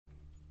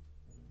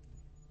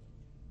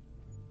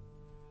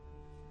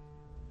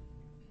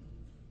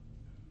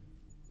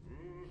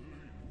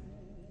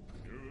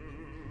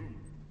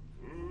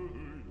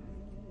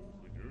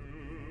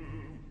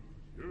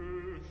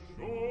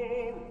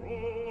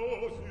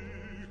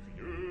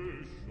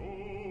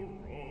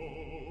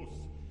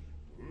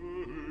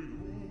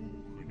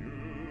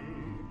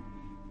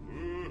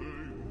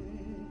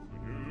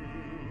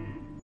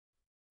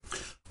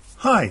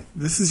Hi,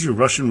 this is your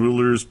Russian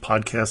Rulers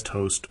podcast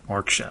host,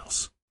 Mark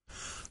Schaus.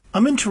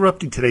 I'm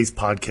interrupting today's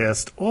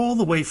podcast all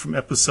the way from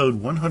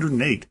episode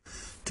 108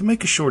 to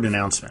make a short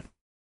announcement.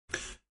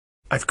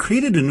 I've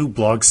created a new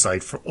blog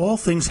site for all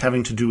things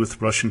having to do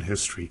with Russian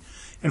history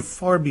and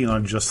far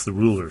beyond just the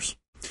rulers.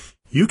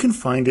 You can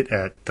find it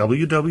at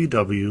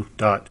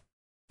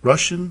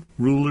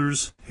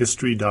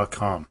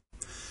www.russianrulershistory.com.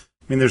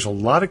 There's a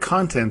lot of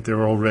content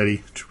there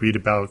already to read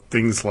about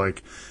things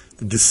like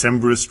the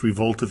Decembrist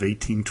Revolt of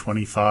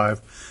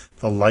 1825,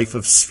 the life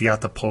of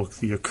Svyatopolk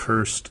the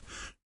Accursed,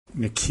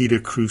 Nikita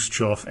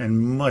Khrushchev,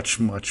 and much,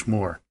 much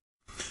more.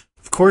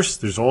 Of course,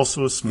 there's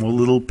also a small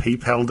little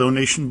PayPal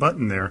donation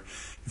button there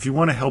if you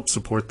want to help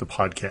support the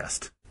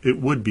podcast.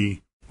 It would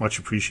be much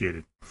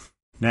appreciated.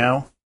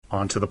 Now,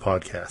 on to the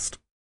podcast.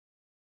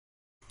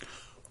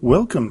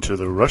 Welcome to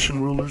the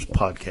Russian Rulers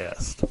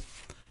Podcast,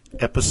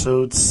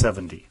 Episode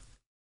 70.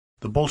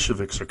 The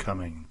Bolsheviks are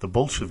coming. The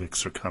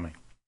Bolsheviks are coming.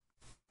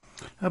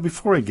 Now,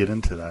 before I get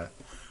into that,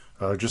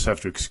 I just have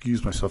to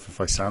excuse myself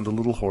if I sound a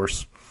little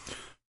hoarse.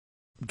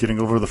 Getting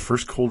over the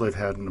first cold I've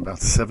had in about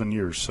 7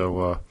 years,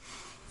 so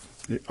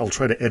I'll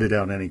try to edit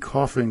out any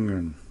coughing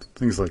and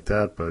things like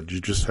that, but you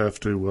just have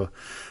to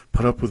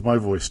put up with my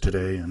voice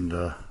today, and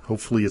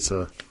hopefully it's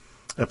a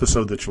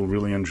episode that you'll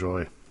really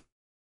enjoy.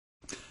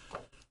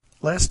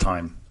 Last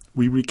time,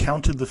 we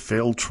recounted the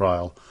failed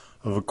trial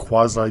of a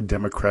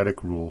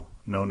quasi-democratic rule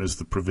known as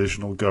the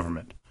Provisional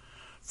Government,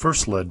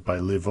 first led by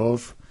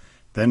Lvov,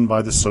 then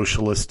by the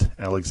socialist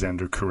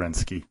Alexander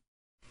Kerensky.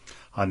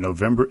 On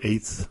November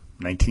 8th,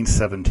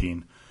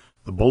 1917,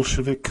 the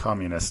Bolshevik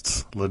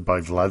Communists, led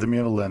by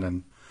Vladimir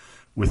Lenin,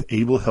 with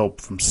able help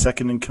from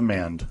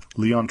second-in-command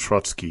Leon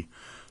Trotsky,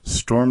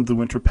 stormed the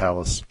Winter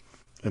Palace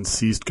and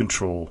seized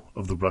control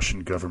of the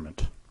Russian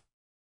government.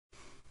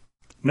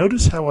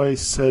 Notice how I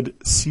said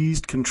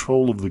seized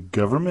control of the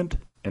government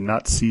and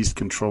not seized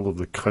control of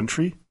the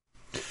country?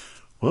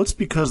 Well, it's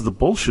because the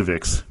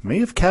Bolsheviks may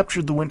have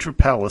captured the Winter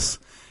Palace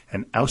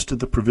and ousted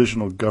the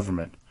provisional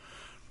government.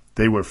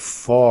 They were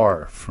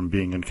far from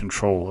being in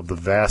control of the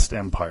vast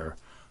empire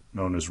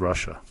known as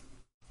Russia.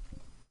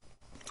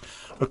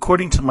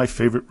 According to my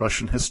favorite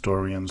Russian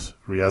historians,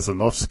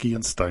 Ryazanovsky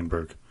and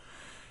Steinberg,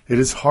 it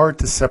is hard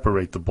to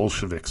separate the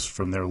Bolsheviks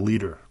from their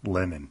leader,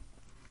 Lenin.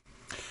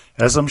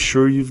 As I'm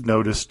sure you've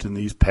noticed in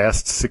these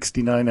past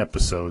 69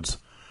 episodes,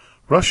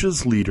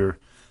 Russia's leaders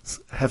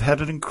have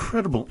had an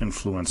incredible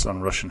influence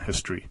on Russian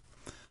history.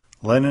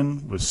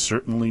 Lenin was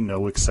certainly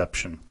no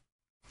exception.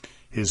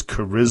 His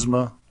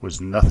charisma was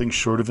nothing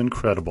short of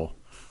incredible,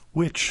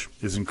 which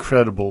is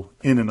incredible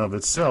in and of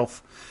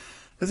itself,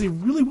 as he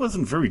really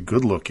wasn't very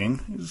good-looking.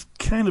 He was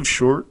kind of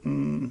short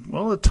and,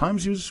 well, at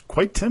times he was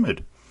quite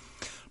timid.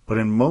 But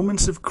in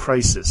moments of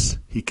crisis,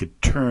 he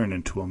could turn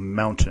into a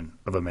mountain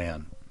of a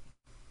man.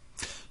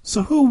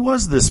 So who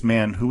was this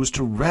man who was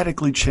to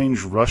radically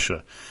change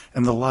Russia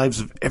and the lives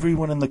of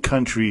everyone in the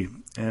country,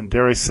 and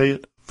dare I say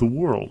it, the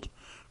world,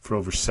 for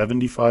over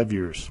 75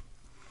 years?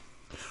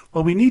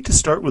 Well, we need to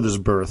start with his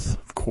birth,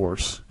 of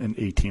course, in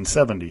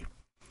 1870.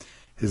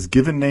 His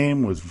given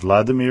name was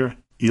Vladimir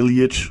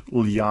Ilyich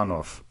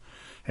Ulyanov,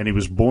 and he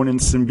was born in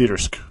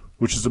Simbirsk,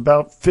 which is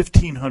about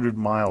 1,500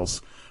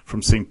 miles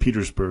from St.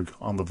 Petersburg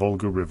on the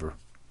Volga River.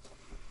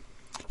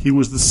 He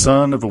was the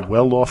son of a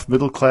well-off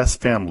middle-class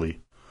family,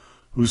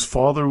 whose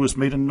father was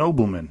made a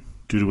nobleman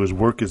due to his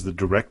work as the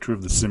director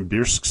of the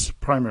Simbirsk's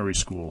primary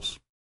schools.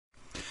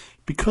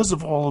 Because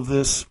of all of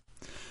this,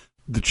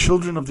 the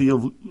children of the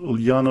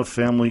Ulyanov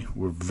family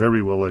were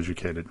very well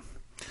educated.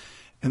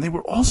 And they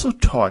were also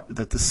taught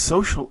that the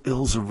social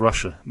ills of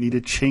Russia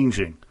needed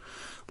changing,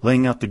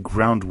 laying out the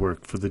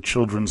groundwork for the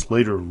children's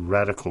later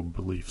radical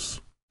beliefs.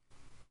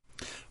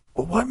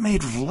 But what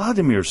made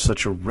Vladimir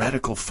such a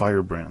radical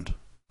firebrand?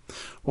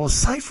 Well,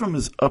 aside from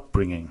his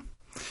upbringing,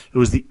 it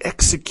was the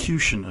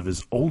execution of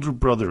his older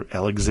brother,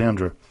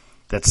 Alexander,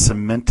 that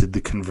cemented the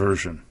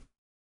conversion.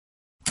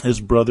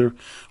 His brother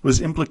was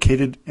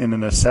implicated in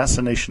an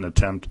assassination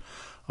attempt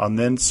on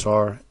then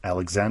Tsar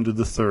Alexander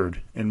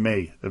III in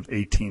May of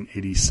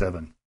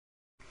 1887.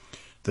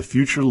 The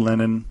future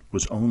Lenin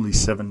was only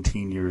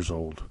 17 years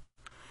old.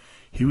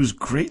 He was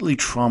greatly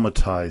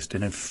traumatized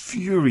and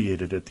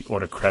infuriated at the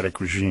autocratic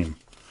regime.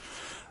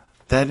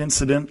 That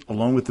incident,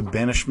 along with the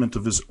banishment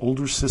of his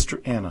older sister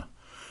Anna,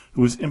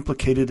 who was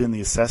implicated in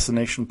the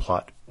assassination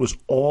plot, was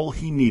all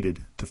he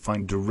needed to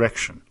find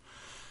direction,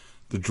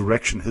 the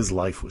direction his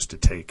life was to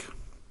take.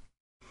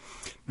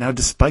 Now,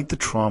 despite the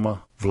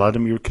trauma,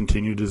 Vladimir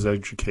continued his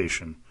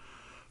education,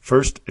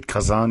 first at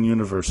Kazan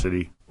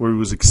University, where he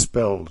was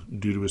expelled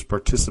due to his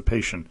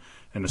participation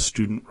in a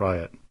student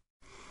riot.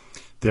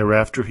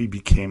 Thereafter, he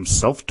became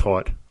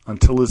self-taught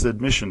until his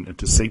admission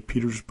into St.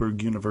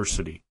 Petersburg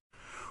University,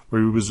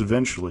 where he was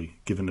eventually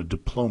given a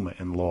diploma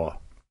in law.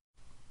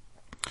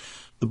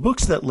 The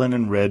books that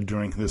Lenin read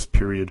during this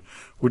period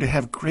were to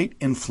have great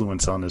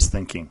influence on his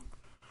thinking.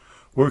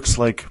 Works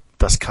like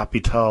Das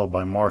Kapital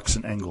by Marx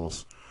and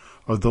Engels,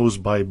 or those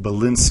by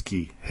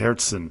Belinsky,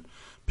 Herzen,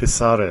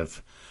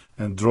 Pisarev,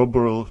 and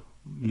Droboril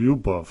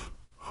Lyubov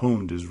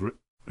honed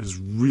his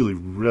really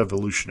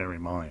revolutionary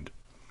mind.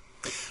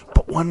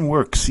 But one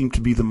work seemed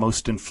to be the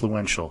most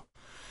influential,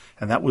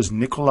 and that was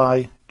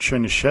Nikolai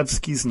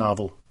Chernyshevsky's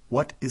novel,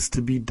 What is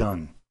to be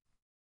Done?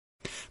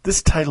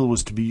 This title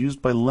was to be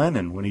used by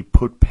Lenin when he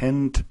put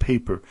pen to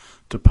paper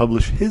to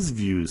publish his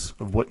views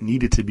of what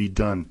needed to be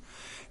done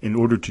in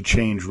order to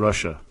change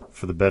Russia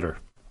for the better.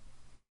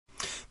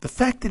 The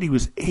fact that he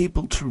was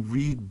able to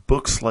read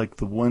books like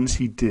the ones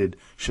he did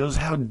shows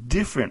how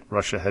different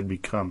Russia had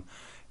become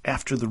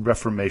after the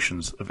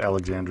reformations of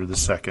Alexander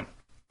II.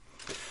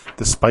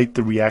 Despite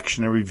the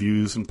reactionary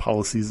views and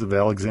policies of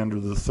Alexander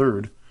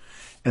III,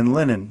 and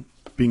Lenin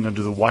being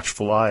under the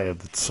watchful eye of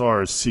the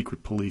Tsar's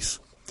secret police,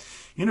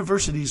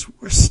 universities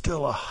were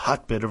still a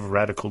hotbed of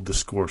radical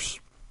discourse.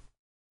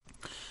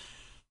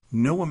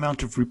 No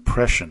amount of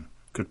repression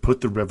could put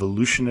the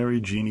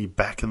revolutionary genie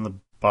back in the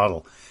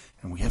bottle,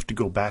 and we have to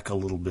go back a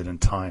little bit in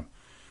time.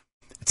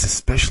 It's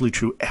especially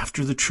true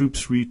after the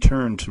troops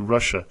returned to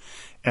Russia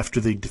after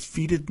they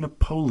defeated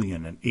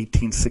Napoleon in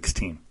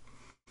 1816.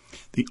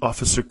 The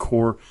officer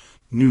corps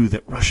knew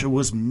that Russia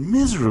was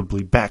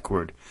miserably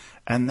backward,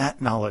 and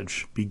that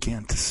knowledge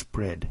began to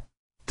spread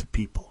to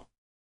people.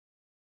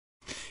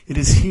 It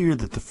is here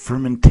that the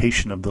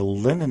fermentation of the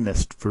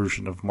Leninist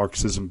version of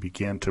Marxism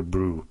began to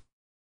brew.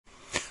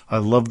 I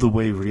love the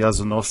way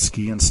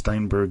Ryazanovsky and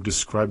Steinberg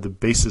describe the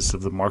basis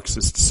of the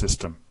Marxist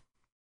system.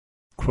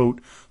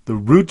 Quote, "The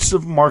roots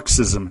of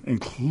Marxism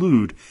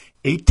include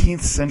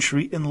 18th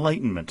century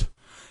Enlightenment,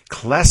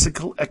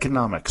 classical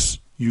economics,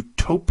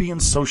 utopian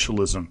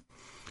socialism,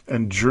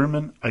 and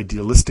German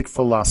idealistic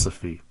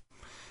philosophy.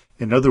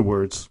 In other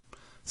words,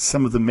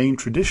 some of the main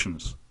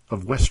traditions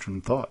of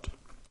Western thought."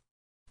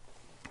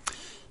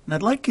 And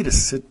I'd like you to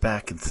sit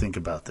back and think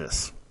about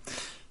this.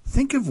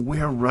 Think of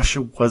where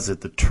Russia was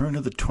at the turn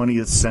of the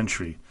 20th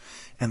century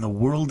and the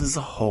world as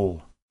a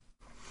whole.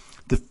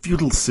 The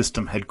feudal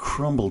system had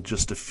crumbled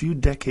just a few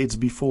decades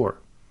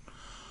before.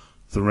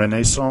 The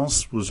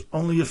Renaissance was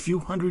only a few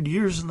hundred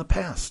years in the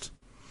past,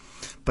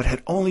 but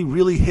had only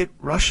really hit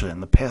Russia in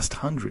the past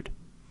 100.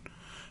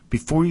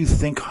 Before you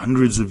think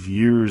hundreds of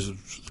years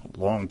is a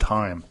long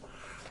time,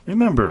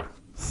 remember,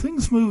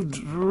 things moved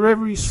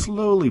very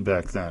slowly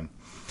back then,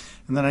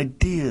 and that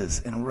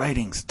ideas and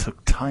writings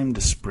took time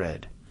to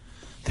spread.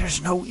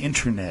 There's no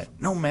internet,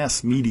 no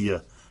mass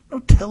media, no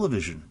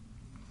television.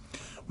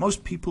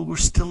 Most people were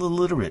still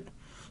illiterate,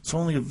 so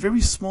only a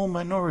very small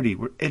minority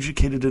were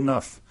educated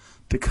enough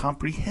to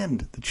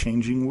comprehend the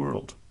changing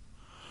world.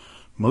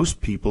 Most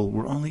people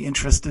were only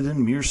interested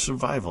in mere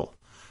survival,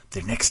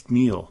 their next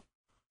meal,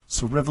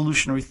 so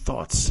revolutionary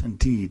thoughts and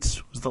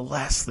deeds was the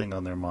last thing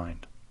on their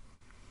mind.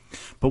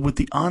 But with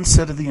the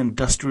onset of the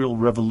Industrial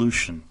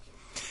Revolution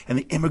and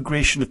the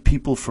immigration of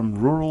people from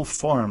rural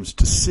farms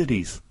to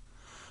cities,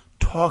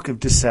 talk of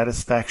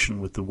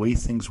dissatisfaction with the way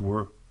things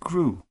were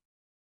grew.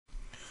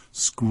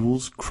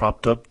 Schools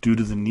cropped up due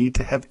to the need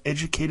to have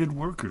educated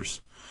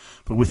workers.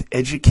 But with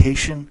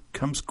education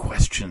comes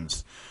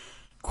questions.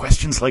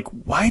 Questions like,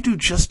 why do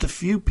just a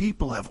few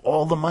people have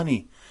all the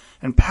money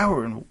and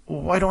power, and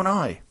why don't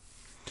I?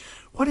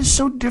 What is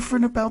so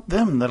different about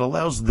them that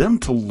allows them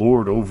to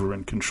lord over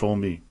and control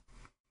me?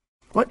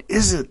 What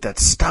is it that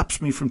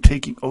stops me from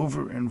taking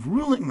over and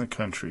ruling the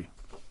country?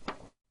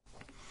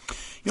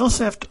 You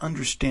also have to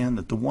understand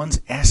that the ones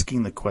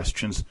asking the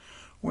questions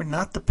were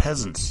not the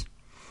peasants,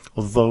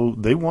 although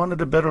they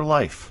wanted a better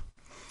life.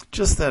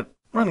 Just that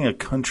running a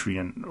country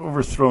and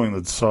overthrowing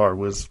the Tsar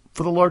was,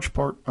 for the large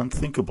part,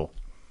 unthinkable.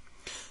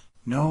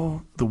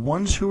 No, the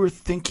ones who were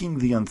thinking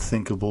the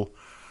unthinkable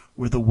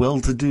were the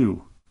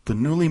well-to-do, the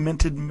newly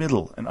minted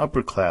middle and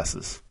upper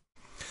classes.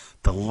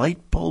 The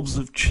light bulbs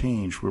of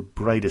change were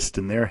brightest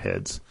in their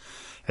heads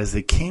as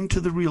they came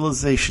to the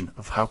realization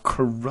of how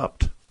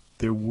corrupt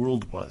their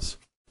world was.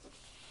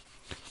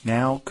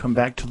 Now come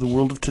back to the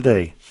world of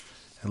today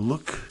and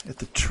look at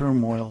the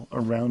turmoil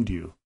around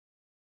you.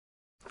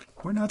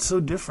 We're not so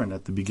different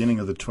at the beginning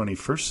of the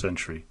 21st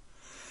century,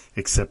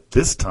 except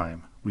this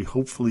time we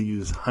hopefully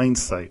use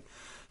hindsight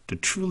to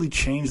truly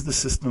change the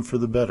system for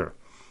the better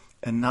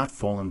and not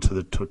fall into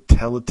the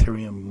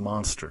totalitarian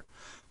monster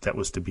that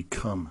was to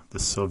become the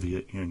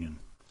Soviet Union.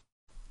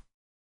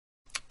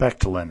 Back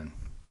to Lenin.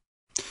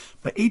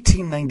 By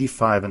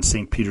 1895 in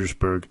St.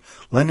 Petersburg,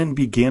 Lenin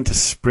began to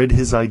spread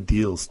his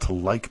ideals to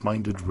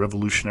like-minded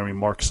revolutionary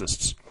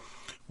Marxists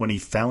when he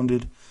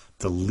founded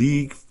the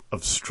League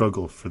of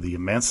Struggle for the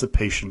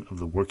Emancipation of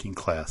the Working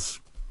Class.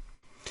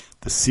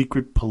 The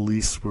secret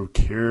police were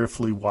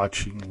carefully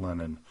watching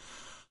Lenin,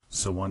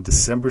 so on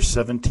December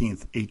 17,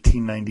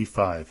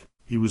 1895,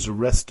 he was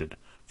arrested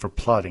for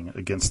plotting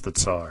against the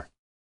Tsar.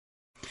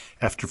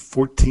 After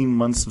 14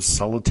 months of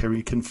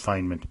solitary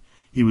confinement,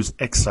 he was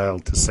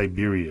exiled to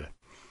Siberia,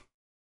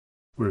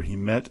 where he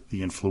met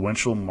the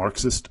influential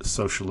Marxist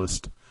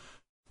socialist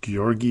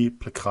Georgy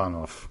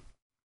Plekhanov.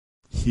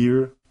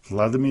 Here,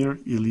 Vladimir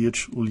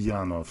Ilyich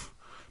Ulyanov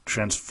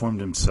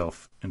transformed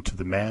himself into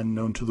the man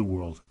known to the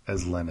world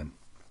as Lenin.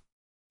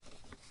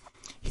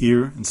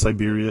 Here, in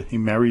Siberia, he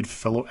married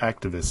fellow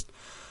activist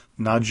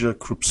Nadya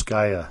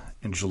Krupskaya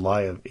in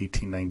July of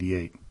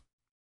 1898.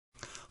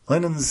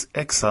 Lenin's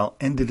exile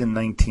ended in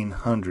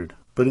 1900,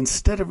 but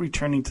instead of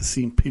returning to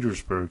St.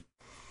 Petersburg,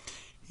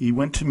 he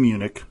went to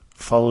Munich,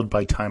 followed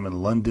by time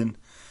in London,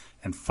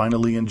 and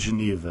finally in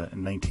Geneva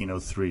in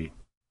 1903.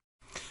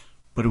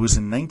 But it was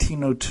in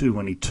 1902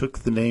 when he took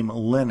the name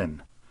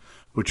Lenin,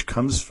 which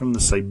comes from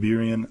the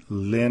Siberian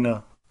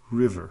Lena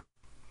River.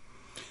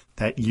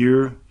 That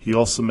year, he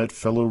also met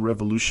fellow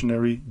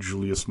revolutionary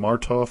Julius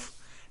Martov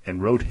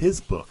and wrote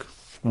his book,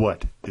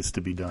 What is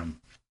to be Done?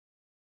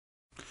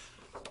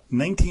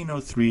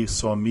 1903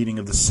 saw a meeting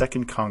of the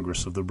Second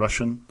Congress of the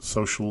Russian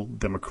Social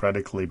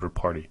Democratic Labor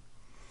Party.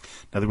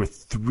 Now, there were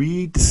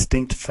three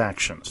distinct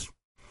factions.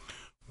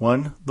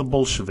 One, the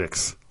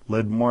Bolsheviks,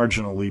 led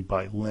marginally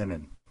by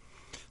Lenin.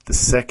 The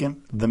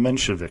second, the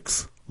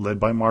Mensheviks, led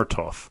by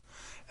Martov.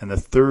 And the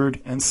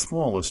third and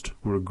smallest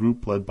were a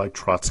group led by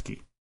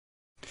Trotsky.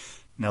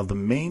 Now, the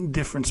main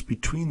difference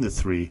between the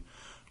three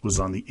was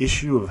on the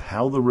issue of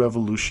how the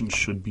revolution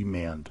should be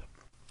manned.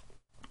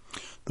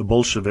 The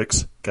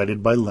Bolsheviks,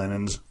 guided by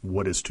Lenin's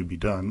What is to be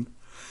Done,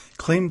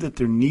 claimed that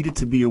there needed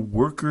to be a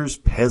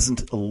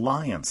workers-peasant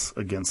alliance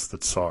against the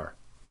Tsar.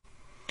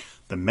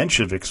 The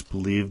Mensheviks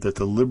believed that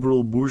the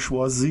liberal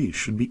bourgeoisie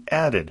should be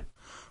added,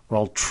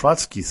 while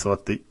Trotsky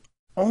thought that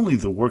only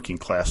the working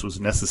class was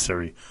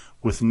necessary,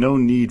 with no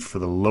need for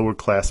the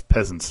lower-class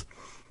peasants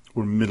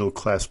or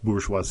middle-class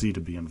bourgeoisie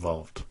to be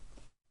involved.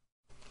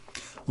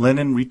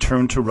 Lenin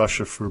returned to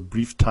Russia for a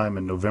brief time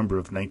in November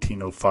of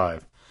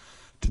 1905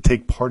 to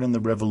take part in the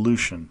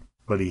revolution,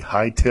 but he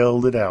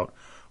hightailed it out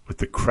with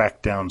the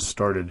crackdown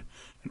started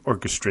and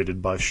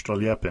orchestrated by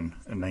Stolyapin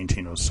in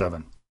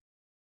 1907.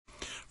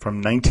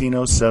 From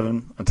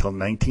 1907 until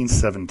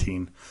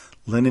 1917,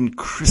 Lenin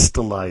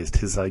crystallized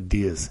his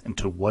ideas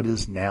into what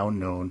is now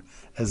known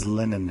as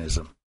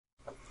Leninism.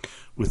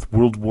 With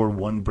World War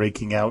I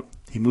breaking out,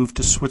 he moved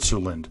to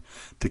Switzerland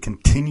to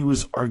continue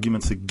his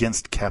arguments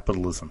against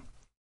capitalism.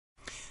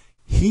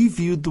 He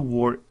viewed the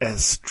war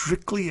as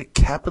strictly a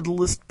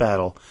capitalist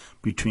battle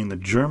between the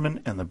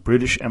German and the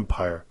British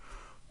Empire,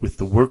 with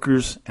the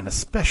workers, and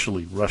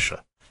especially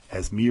Russia,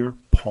 as mere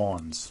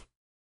pawns.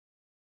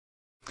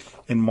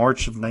 In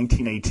March of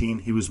 1918,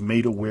 he was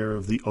made aware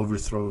of the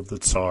overthrow of the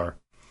Tsar,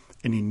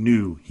 and he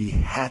knew he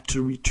had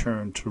to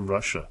return to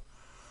Russia.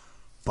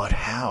 But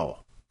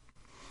how?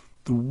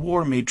 The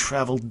war made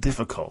travel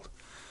difficult,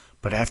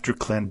 but after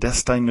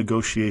clandestine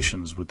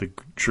negotiations with the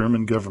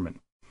German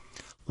government,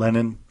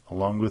 Lenin,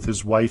 along with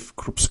his wife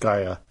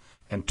Krupskaya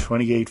and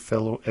 28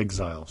 fellow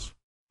exiles,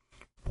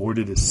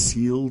 boarded a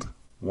sealed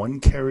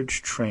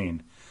one-carriage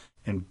train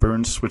in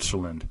Bern,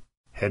 Switzerland,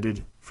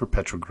 headed for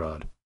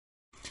Petrograd.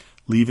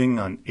 Leaving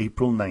on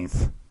April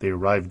 9th, they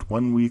arrived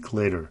 1 week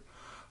later,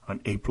 on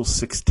April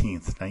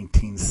 16th,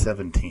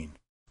 1917,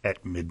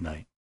 at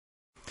midnight.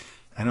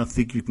 I don't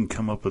think you can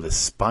come up with a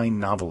spy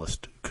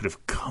novelist who could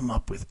have come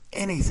up with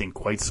anything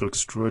quite so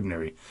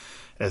extraordinary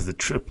as the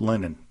trip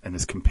Lenin and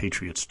his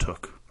compatriots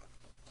took.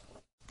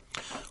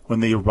 When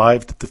they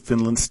arrived at the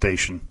Finland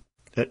station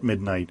at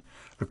midnight,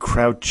 a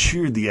crowd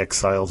cheered the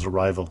exiles'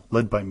 arrival,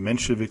 led by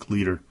Menshevik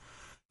leader,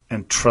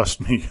 and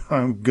trust me,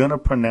 I'm gonna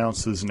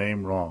pronounce his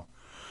name wrong.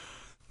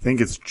 I think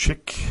it's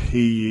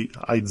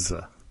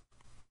Chikhyidze.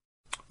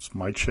 It's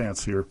my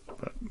chance here,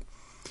 but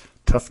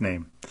tough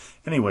name.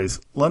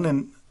 Anyways,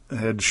 Lenin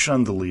had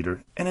shunned the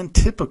leader, and in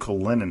typical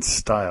Lenin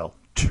style,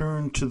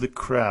 turned to the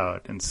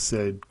crowd and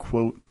said,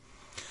 quote,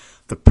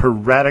 "The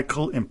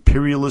piratical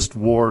imperialist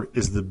war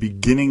is the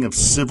beginning of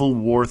civil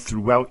war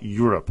throughout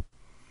Europe.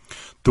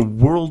 The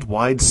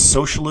worldwide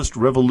socialist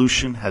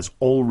revolution has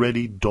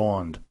already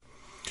dawned.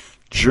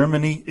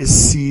 Germany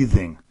is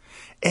seething.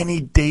 Any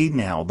day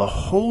now, the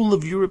whole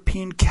of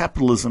European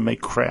capitalism may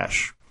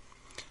crash.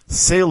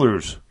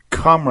 Sailors,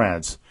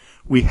 comrades,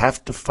 we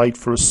have to fight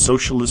for a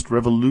socialist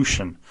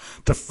revolution,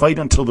 to fight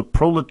until the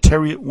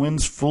proletariat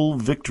wins full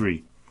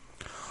victory.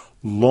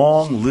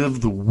 Long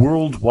live the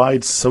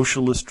worldwide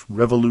socialist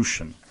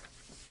revolution."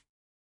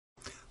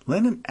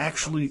 Lenin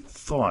actually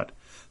thought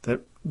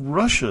that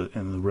Russia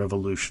in the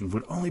revolution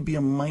would only be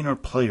a minor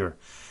player,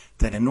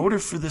 that in order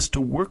for this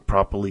to work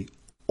properly,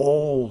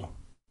 all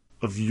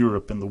of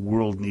Europe and the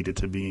world needed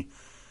to be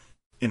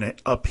in an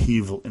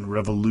upheaval and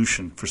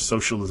revolution for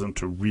socialism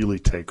to really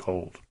take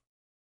hold.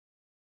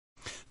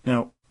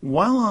 Now,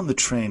 while on the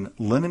train,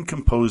 Lenin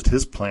composed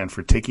his plan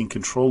for taking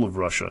control of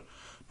Russia,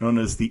 known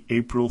as the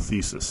April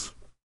Thesis.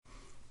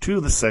 Two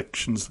of the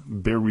sections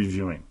bear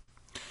reviewing.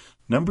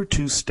 Number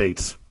 2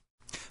 states,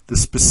 "The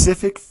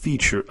specific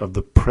feature of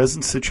the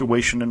present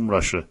situation in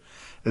Russia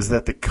is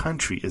that the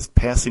country is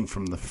passing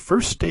from the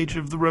first stage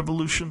of the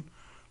revolution,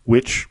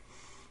 which,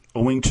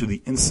 owing to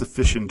the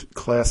insufficient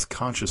class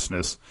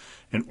consciousness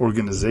and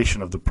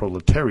organization of the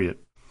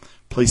proletariat,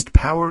 placed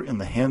power in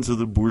the hands of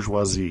the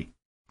bourgeoisie,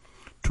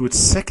 to its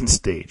second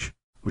stage,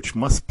 which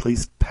must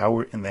place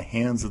power in the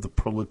hands of the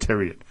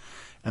proletariat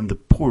and the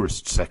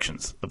poorest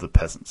sections of the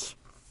peasants."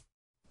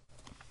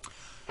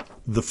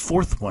 The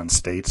fourth one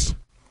states,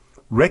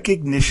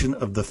 recognition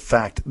of the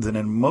fact that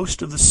in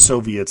most of the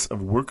Soviets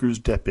of workers'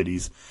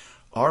 deputies,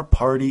 our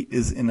party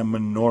is in a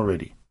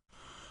minority,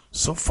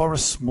 so far a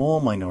small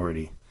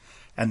minority,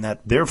 and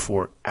that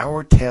therefore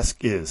our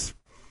task is,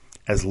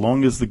 as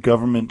long as the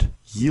government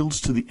yields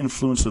to the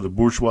influence of the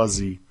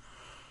bourgeoisie,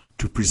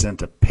 to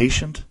present a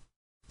patient,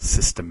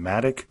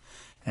 systematic,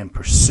 and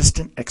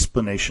persistent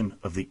explanation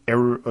of the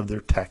error of their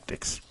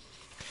tactics,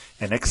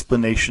 an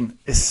explanation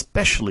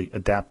especially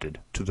adapted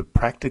to the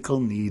practical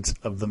needs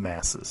of the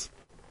masses.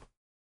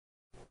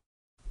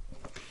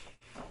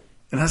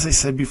 And as I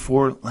said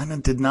before,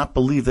 Lenin did not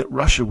believe that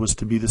Russia was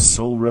to be the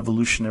sole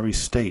revolutionary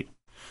state.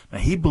 Now,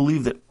 he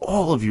believed that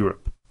all of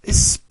Europe,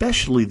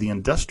 especially the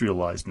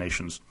industrialized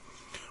nations,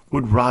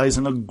 would rise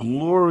in a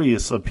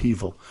glorious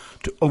upheaval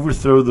to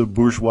overthrow the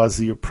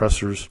bourgeoisie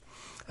oppressors,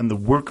 and the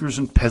workers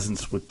and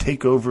peasants would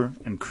take over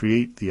and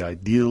create the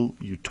ideal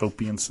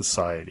utopian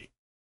society.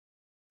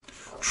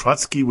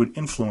 Trotsky would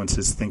influence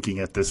his thinking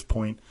at this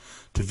point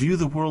to view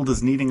the world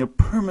as needing a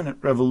permanent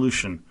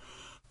revolution,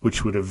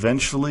 which would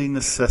eventually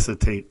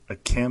necessitate a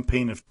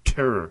campaign of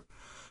terror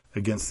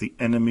against the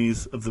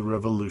enemies of the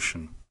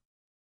revolution.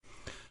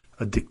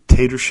 A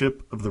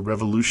dictatorship of the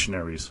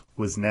revolutionaries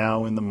was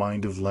now in the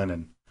mind of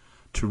Lenin,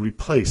 to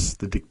replace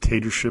the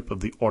dictatorship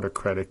of the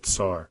autocratic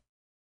Tsar.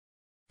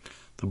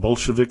 The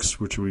Bolsheviks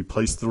were to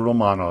replace the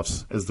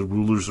Romanovs as the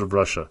rulers of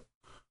Russia,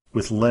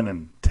 with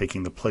Lenin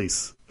taking the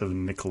place of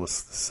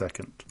Nicholas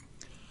II.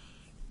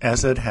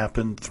 As had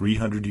happened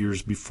 300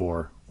 years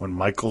before, when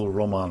Michael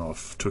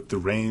Romanov took the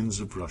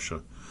reins of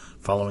Russia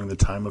following the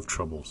time of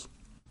troubles,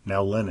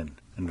 now Lenin,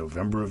 in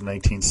November of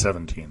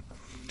 1917,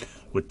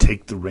 would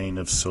take the reign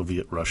of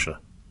Soviet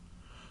Russia.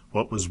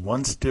 What was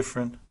once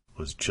different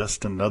was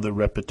just another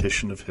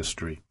repetition of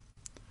history.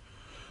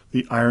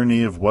 The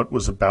irony of what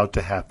was about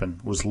to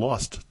happen was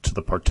lost to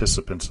the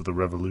participants of the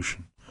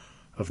revolution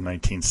of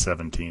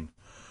 1917,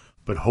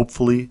 but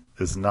hopefully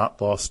is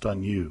not lost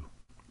on you,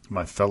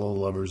 my fellow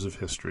lovers of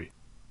history.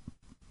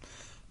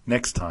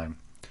 Next time,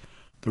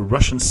 the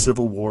Russian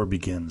Civil War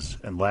begins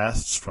and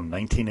lasts from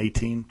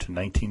 1918 to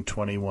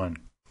 1921,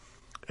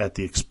 at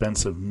the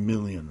expense of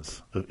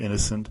millions of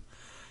innocent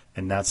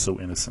and not so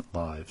innocent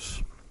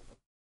lives.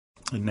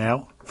 And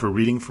now, for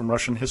reading from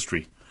Russian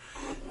history.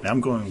 Now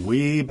I'm going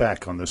way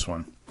back on this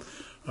one.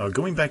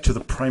 Going back to the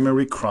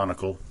primary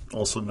chronicle,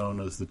 also known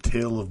as the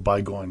Tale of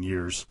Bygone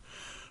Years,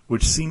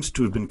 which seems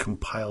to have been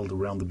compiled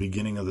around the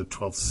beginning of the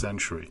 12th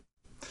century.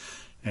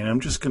 And I'm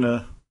just going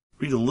to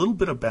read a little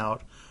bit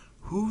about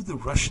who the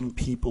Russian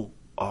people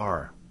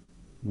are,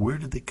 where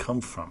did they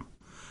come from,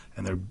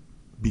 and their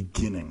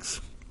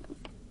beginnings.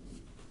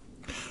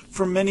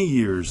 For many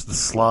years, the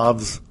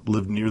Slavs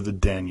lived near the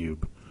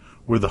Danube,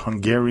 where the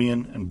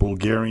Hungarian and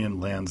Bulgarian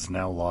lands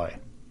now lie.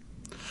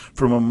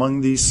 From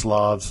among these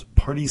Slavs,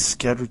 parties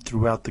scattered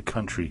throughout the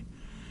country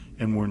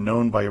and were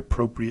known by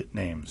appropriate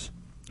names,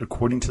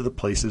 according to the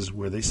places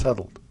where they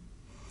settled.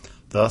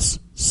 Thus,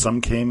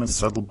 some came and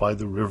settled by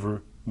the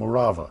river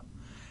Morava,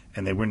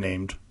 and they were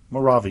named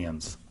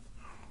Moravians,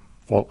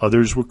 while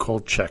others were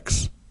called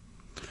Czechs.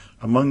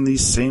 Among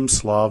these same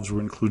Slavs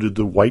were included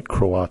the White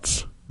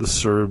Croats, the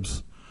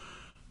Serbs,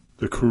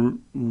 the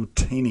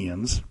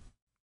Carutanians,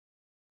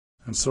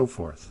 and so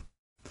forth.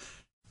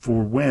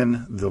 For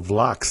when the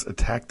Vlachs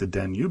attacked the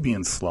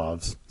Danubian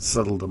Slavs,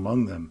 settled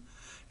among them,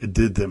 and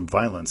did them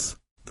violence,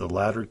 the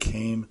latter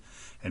came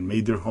and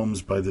made their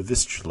homes by the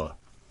Vistula,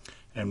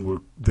 and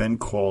were then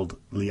called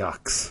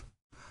Liaks.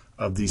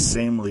 Of these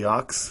same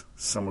Liaks,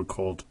 some were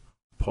called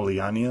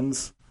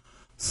Polianians,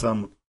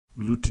 some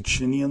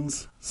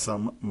Luticinians,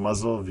 some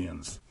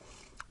Mazovians,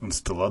 and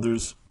still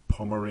others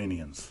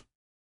Pomeranians.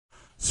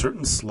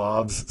 Certain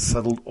Slavs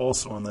settled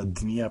also on the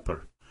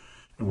Dnieper,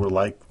 and were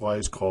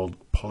likewise called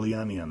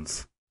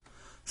Polianians.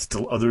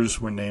 Still others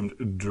were named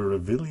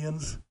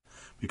Duravilians,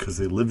 because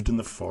they lived in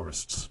the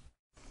forests.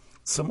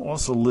 Some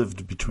also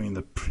lived between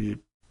the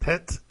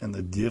Pripet and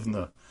the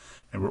Dvina,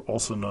 and were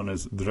also known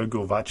as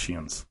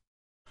Dragovachians.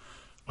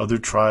 Other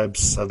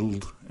tribes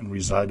settled and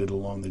resided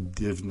along the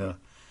Dvina,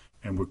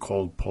 and were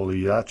called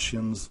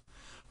Polyachians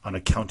on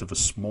account of a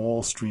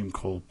small stream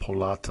called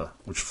Polata,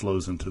 which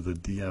flows into the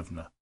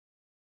Dvina.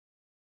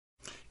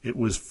 It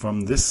was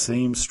from this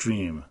same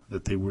stream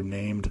that they were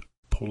named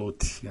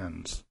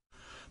Polotians.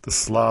 The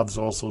Slavs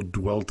also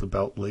dwelt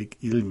about Lake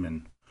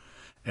Ilmen,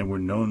 and were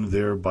known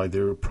there by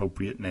their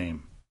appropriate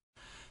name.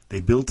 They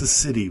built a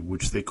city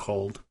which they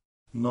called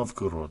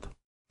Novgorod,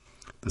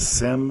 the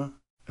Sem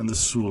and the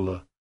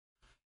Sula,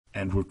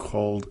 and were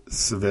called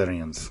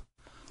Severians.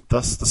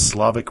 Thus the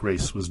Slavic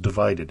race was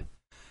divided,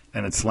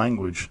 and its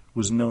language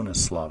was known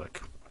as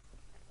Slavic.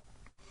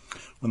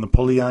 When the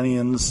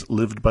Polianians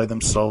lived by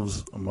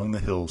themselves among the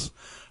hills,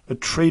 a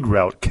trade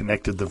route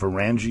connected the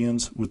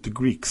Varangians with the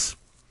Greeks.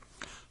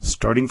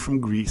 Starting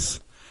from Greece,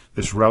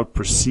 this route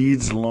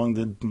proceeds along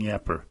the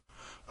Dnieper,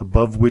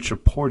 above which a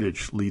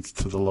portage leads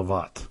to the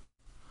Lavat.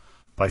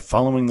 By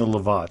following the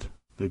Lavat,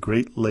 the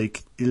great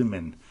lake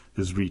Ilmen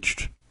is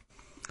reached.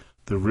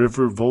 The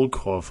river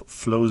Volkhov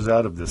flows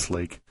out of this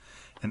lake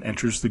and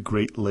enters the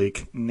great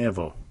lake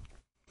Nevo.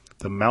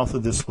 The mouth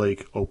of this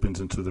lake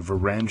opens into the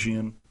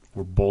Varangian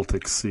or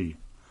Baltic Sea.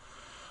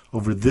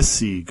 Over this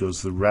sea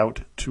goes the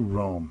route to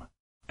Rome,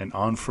 and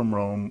on from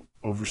Rome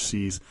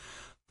overseas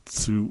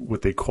to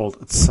what they called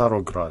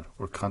Tsarograd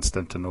or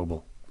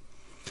Constantinople.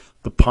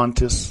 The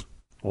Pontus,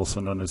 also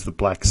known as the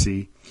Black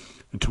Sea,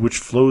 into which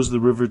flows the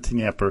river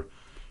Dnieper,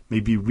 may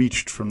be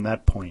reached from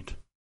that point.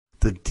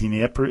 The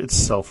Dnieper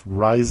itself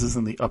rises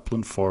in the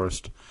upland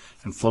forest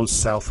and flows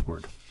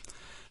southward.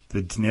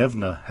 The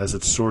Dnevna has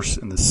its source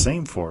in the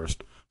same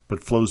forest,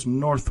 but flows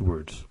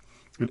northwards.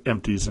 It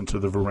empties into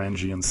the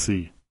Varangian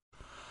Sea.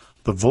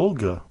 The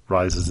Volga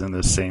rises in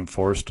the same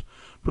forest,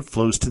 but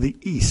flows to the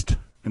east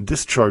and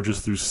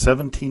discharges through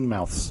 17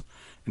 mouths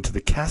into the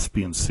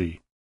Caspian Sea.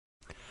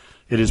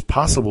 It is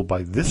possible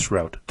by this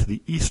route to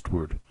the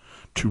eastward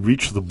to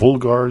reach the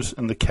Bulgars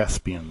and the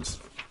Caspians,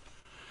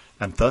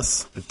 and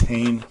thus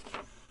attain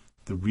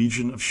the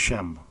region of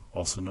Shem,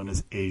 also known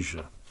as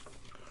Asia.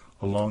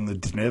 Along the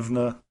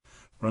Dnevna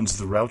runs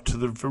the route to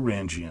the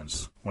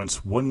Varangians,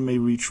 whence one may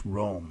reach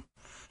Rome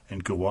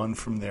and go on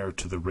from there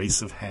to the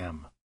race of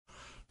Ham.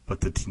 But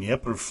the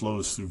Dnieper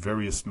flows through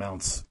various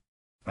mouths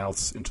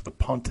into the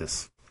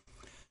Pontus.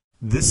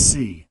 This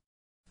sea,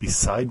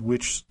 beside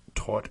which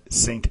taught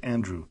St.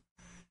 Andrew,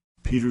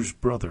 Peter's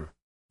brother,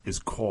 is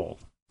called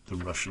the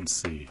Russian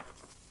Sea.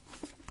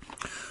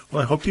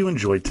 Well, I hope you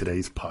enjoyed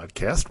today's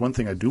podcast. One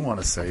thing I do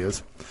want to say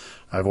is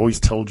I've always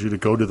told you to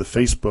go to the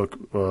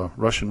Facebook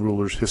Russian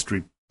Rulers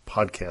History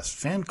Podcast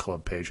fan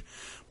club page,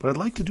 but I'd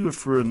like to do it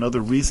for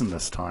another reason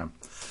this time.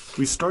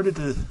 We started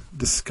a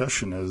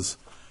discussion as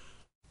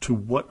to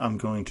what I'm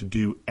going to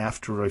do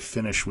after I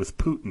finish with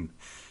Putin.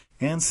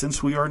 And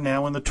since we are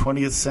now in the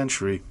 20th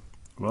century,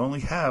 we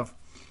only have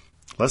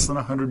less than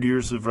 100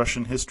 years of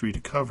Russian history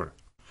to cover.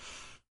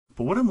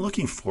 But what I'm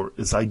looking for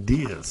is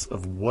ideas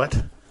of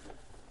what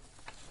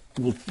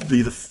will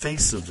be the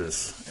face of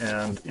this.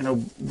 And,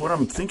 what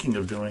I'm thinking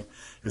of doing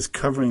is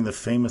covering the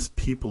famous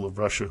people of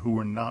Russia who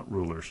were not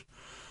rulers.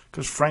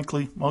 Because,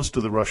 frankly, most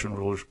of the Russian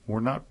rulers were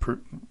not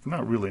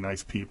really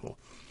nice people.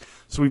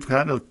 So we've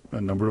had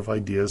a number of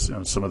ideas.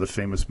 Some of the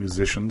famous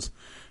musicians,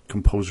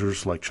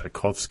 composers like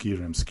Tchaikovsky,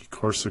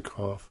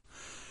 Rimsky-Korsakov,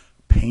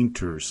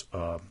 painters,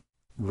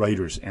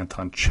 writers,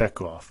 Anton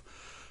Chekhov,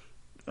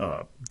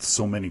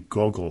 so many,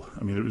 Gogol.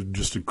 I mean, it was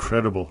just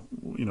incredible,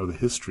 the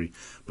history.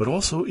 But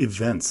also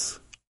events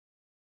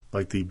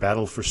like the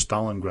Battle for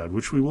Stalingrad,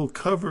 which we will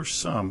cover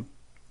some.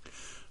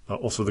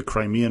 Also the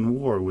Crimean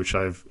War, which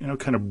I've,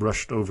 kind of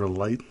brushed over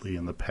lightly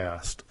in the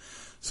past.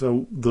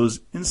 So those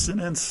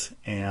incidents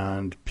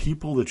and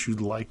people that you'd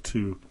like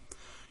to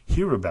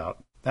hear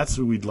about, that's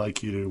who we'd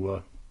like you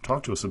to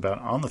talk to us about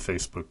on the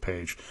Facebook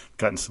page. We've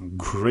gotten some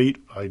great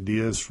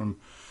ideas from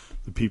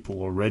the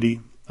people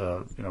already.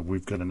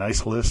 We've got a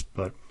nice list,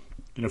 but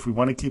if we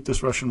want to keep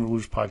this Russian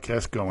Rulers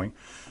podcast going,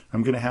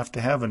 I'm going to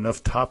have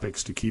enough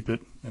topics to keep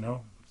it,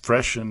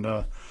 fresh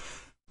and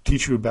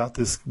teach you about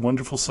this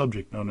wonderful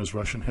subject known as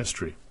Russian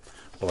history.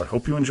 Well, I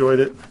hope you enjoyed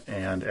it,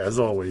 and as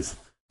always,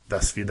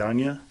 до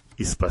свидания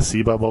и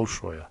спасибо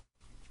большое.